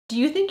Do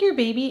you think your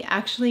baby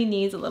actually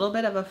needs a little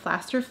bit of a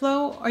faster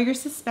flow, or you're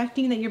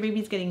suspecting that your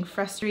baby's getting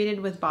frustrated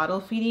with bottle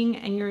feeding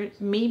and you're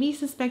maybe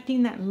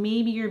suspecting that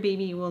maybe your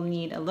baby will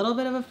need a little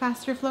bit of a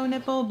faster flow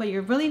nipple, but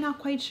you're really not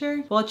quite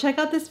sure? Well, check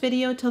out this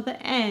video till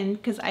the end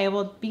because I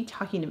will be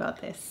talking about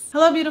this.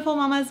 Hello, beautiful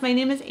mamas. My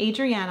name is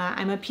Adriana.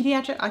 I'm a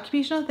pediatric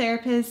occupational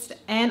therapist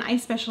and I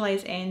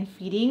specialize in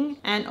feeding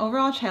and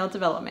overall child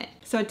development.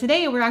 So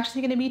today we're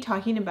actually going to be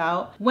talking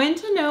about when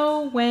to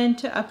know when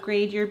to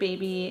upgrade your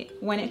baby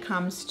when it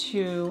comes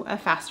to a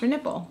faster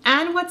nipple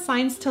and what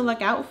signs to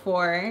look out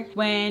for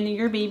when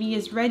your baby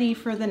is ready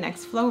for the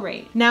next flow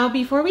rate. Now,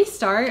 before we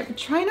start,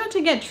 try not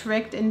to get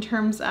tricked in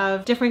terms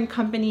of different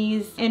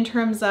companies, in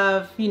terms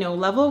of,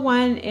 level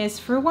 1 is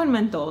for 1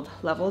 month old,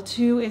 level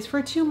 2 is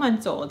for 2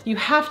 months old. You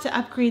have to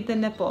upgrade the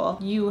nipple.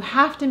 You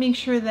have to make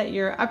sure that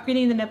you're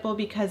upgrading the nipple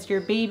because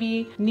your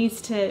baby needs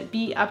to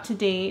be up to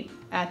date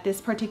at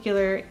this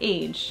particular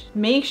age.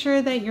 Make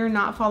sure that you're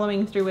not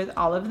following through with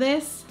all of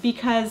this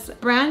because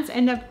brands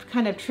end up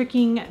kind of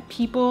tricking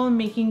people,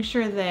 making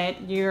sure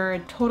that you're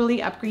totally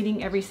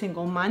upgrading every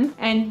single month.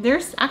 And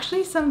there's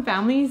actually some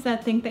families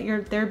that think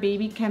that their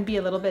baby can be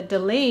a little bit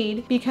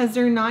delayed because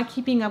they're not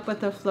keeping up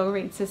with the flow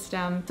rate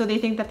system. So they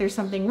think that there's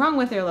something wrong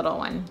with their little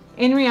one.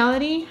 In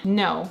reality,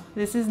 no,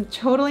 this is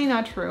totally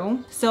not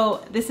true.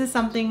 So this is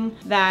something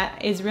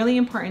that is really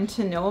important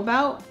to know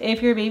about.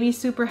 If your baby's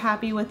super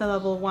happy with the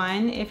level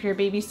 1, if your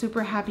baby's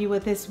super happy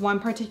with this one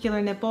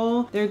particular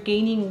nipple, they're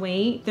gaining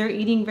weight, they're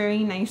eating very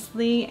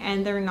nicely,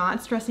 and they're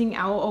not stressing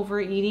out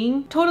over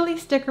eating, totally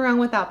stick around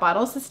with that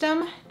bottle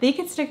system. They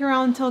can stick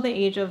around until the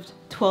age of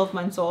 12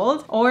 months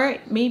old, or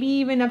maybe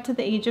even up to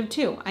the age of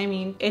 2. I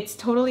mean, it's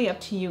totally up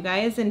to you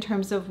guys in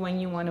terms of when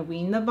you want to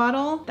wean the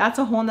bottle. That's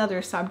a whole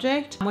nother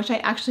subject, which I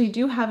actually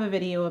do have a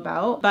video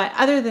about. But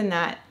other than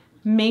that,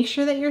 make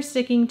sure that you're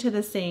sticking to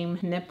the same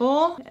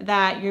nipple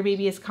that your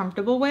baby is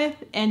comfortable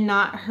with and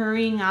not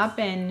hurrying up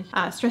and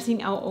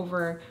stressing out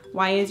over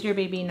why is your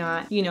baby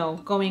not,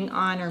 going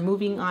on or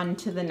moving on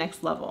to the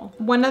next level.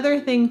 One other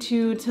thing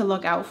to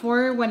look out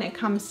for when it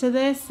comes to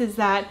this is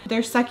that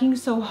they're sucking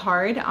so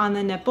hard on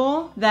the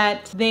nipple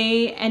that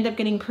they end up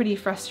getting pretty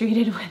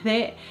frustrated with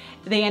it.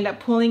 They end up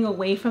pulling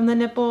away from the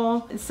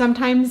nipple.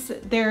 Sometimes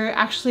they're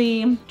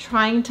actually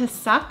trying to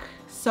suck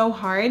so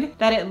hard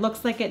that it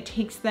looks like it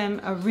takes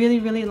them a really,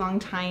 really long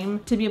time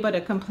to be able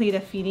to complete a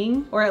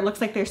feeding, or it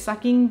looks like they're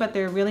sucking, but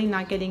they're really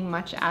not getting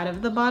much out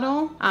of the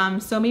bottle.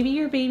 So maybe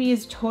your baby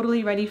is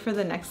totally ready for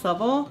the next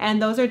level,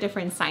 and those are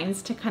different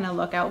signs to kind of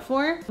look out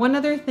for. One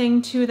other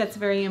thing too that's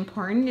very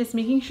important is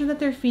making sure that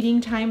their feeding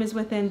time is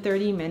within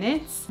 30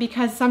 minutes,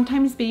 because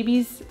sometimes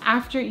babies,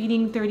 after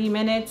eating 30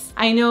 minutes,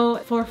 I know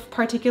for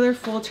particular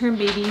full-term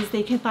babies,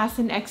 they can last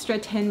an extra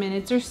 10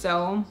 minutes or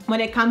so.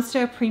 When it comes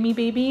to a preemie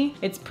baby,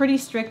 it's pretty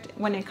strict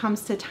when it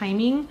comes to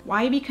timing.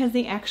 Why? Because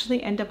they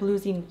actually end up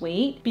losing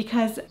weight,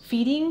 because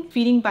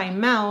feeding by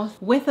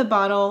mouth with a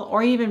bottle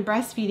or even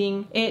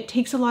breastfeeding, it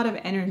takes a lot of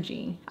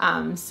energy.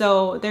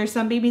 So there's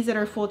some babies that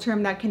are full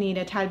term that can eat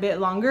a tad bit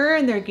longer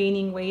and they're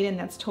gaining weight, and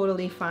that's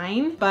totally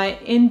fine.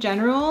 But in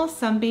general,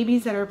 some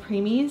babies that are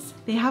preemies,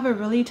 they have a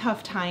really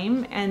tough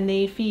time and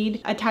they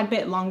feed a tad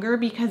bit longer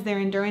because their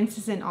endurance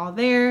isn't all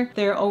there.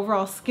 Their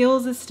overall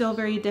skills is still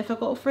very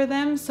difficult for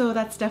them. So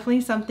that's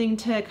definitely something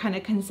to kind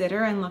of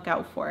consider and look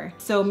out for.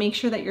 So make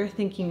sure that you're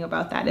thinking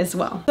about that as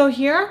well. So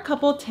here are a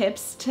couple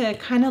tips to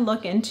kind of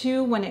look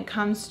into when it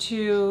comes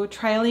to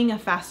trialing a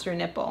faster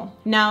nipple.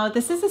 Now,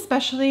 this is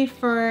especially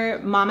for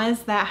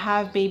mamas that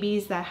have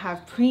babies that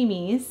have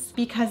preemies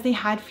because they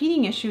had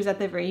feeding issues at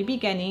the very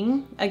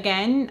beginning.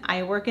 Again,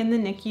 I work in the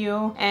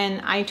NICU and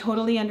I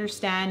totally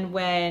understand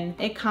when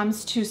it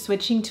comes to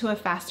switching to a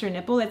faster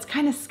nipple, it's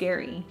kind of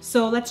scary.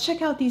 So let's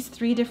check out these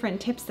 3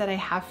 different tips that I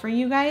have for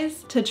you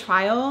guys to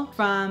trial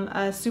from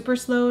a super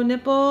slow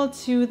nipple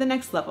to the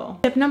next level.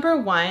 Tip number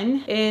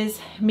 1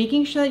 is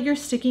making sure that you're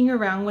sticking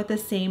around with the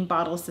same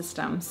bottle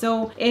system.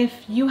 So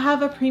if you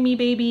have a preemie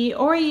baby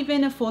or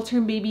even a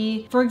full-term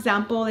baby, for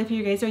example, if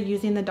you guys are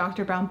using the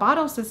Dr. Brown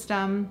bottle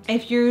system,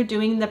 if you're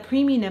doing the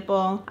preemie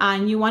nipple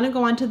and you want to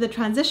go on to the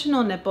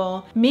transitional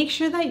nipple, make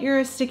sure that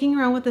you're sticking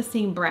around with the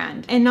same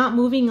brand and not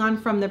moving on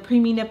from the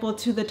preemie nipple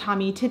to the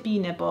Tommy Tippy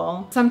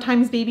nipple.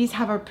 Sometimes babies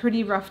have a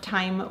pretty rough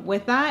time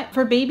with that.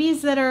 For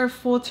babies that are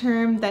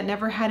full-term that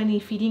never had any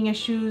feeding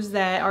issues,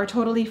 that are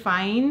totally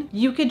fine,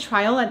 you could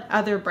trial at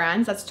other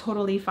brands. That's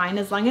totally fine.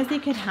 As long as they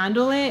could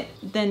handle it,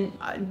 then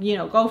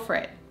go for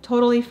it.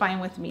 Totally fine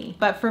with me.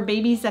 But for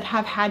babies that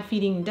have had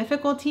feeding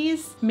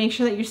difficulties, make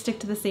sure that you stick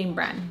to the same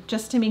brand,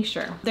 just to make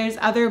sure. There's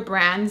other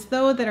brands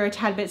though that are a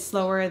tad bit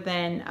slower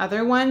than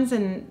other ones,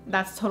 and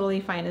that's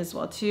totally fine as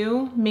well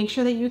too. Make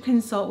sure that you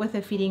consult with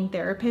a feeding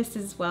therapist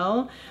as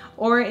well,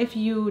 or if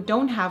you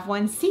don't have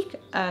one, seek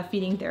a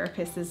feeding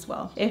therapist as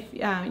well if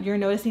you're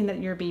noticing that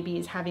your baby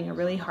is having a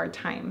really hard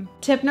time.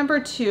 Tip number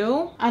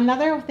 2,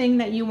 another thing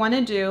that you want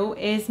to do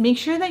is make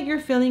sure that you're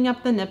filling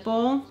up the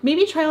nipple.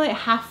 Maybe trial it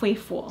halfway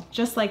full,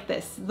 just like like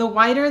this. The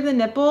wider the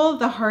nipple,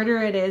 the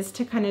harder it is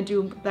to kind of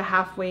do the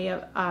halfway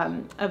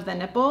of the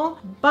nipple.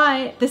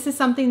 But this is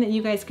something that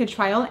you guys could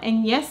trial.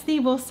 And yes, they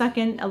will suck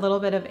in a little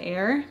bit of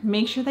air.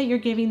 Make sure that you're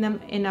giving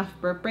them enough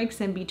burp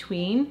breaks in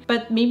between.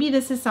 But maybe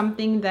this is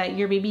something that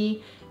your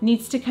baby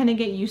needs to kind of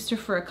get used to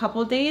for a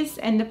couple days,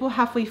 and nipple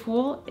halfway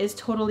full is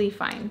totally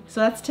fine.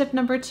 So that's tip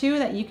number 2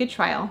 that you could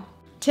trial.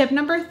 Tip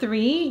number 3,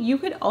 you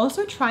could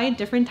also try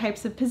different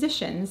types of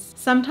positions.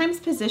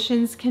 Sometimes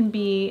positions can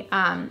be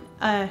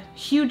a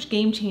huge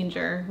game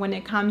changer when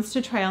it comes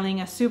to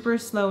trialing a super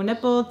slow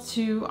nipple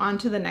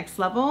onto the next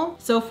level.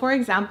 So for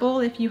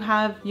example, if you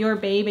have your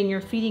babe and you're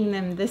feeding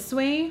them this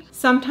way,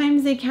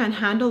 sometimes they can't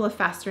handle a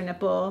faster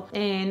nipple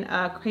in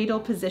a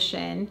cradle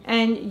position.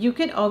 And you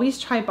could always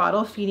try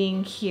bottle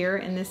feeding here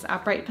in this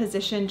upright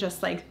position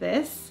just like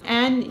this.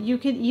 And you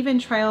could even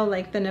trial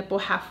like the nipple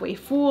halfway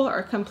full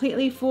or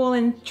completely full,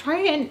 and try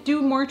and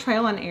do more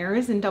trial and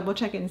errors and double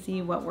check and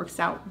see what works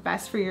out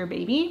best for your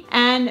baby.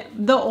 And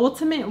the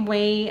ultimate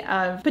way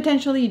of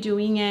potentially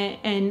doing it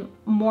and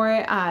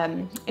more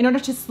in order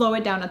to slow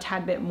it down a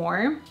tad bit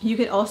more, you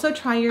could also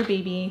try your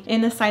baby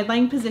in the side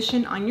lying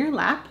position on your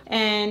lap.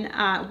 And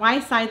why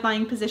side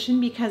lying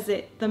position? Because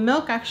the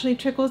milk actually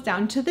trickles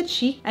down to the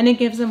cheek and it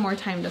gives them more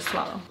time to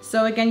swallow.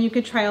 So again, you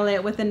could trial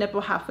it with the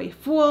nipple halfway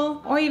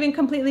full or even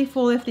completely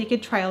full if they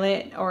could trial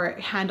it or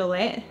handle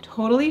it,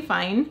 totally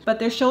fine. But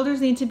their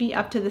shoulders need to be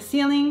up to the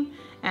ceiling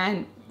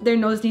and their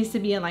nose needs to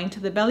be aligned to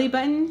the belly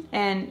button,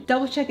 and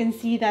double check and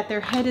see that their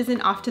head isn't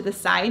off to the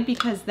side,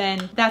 because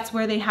then that's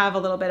where they have a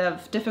little bit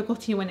of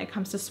difficulty when it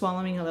comes to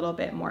swallowing a little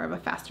bit more of a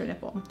faster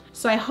nipple.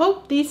 So I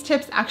hope these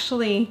tips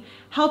actually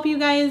help you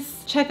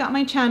guys. Check out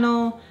my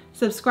channel,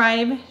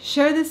 subscribe,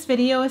 share this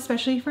video,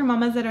 especially for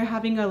mamas that are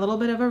having a little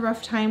bit of a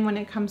rough time when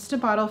it comes to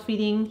bottle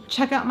feeding.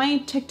 Check out my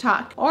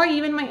TikTok or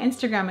even my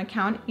Instagram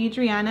account,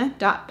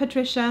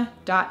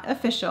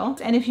 adriana.patricia.official.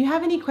 And if you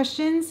have any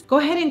questions, go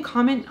ahead and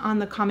comment on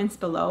the comments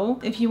below.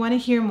 If you want to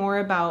hear more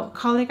about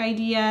colic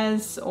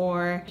ideas,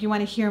 or if you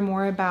want to hear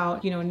more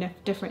about,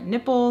 different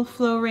nipple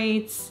flow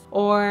rates,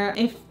 or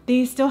if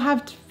they still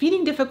have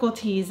feeding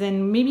difficulties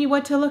and maybe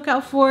what to look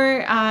out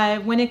for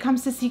when it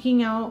comes to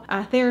seeking out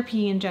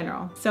therapy in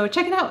general. So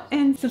check it out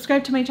and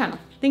subscribe to my channel.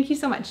 Thank you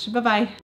so much. Bye-bye.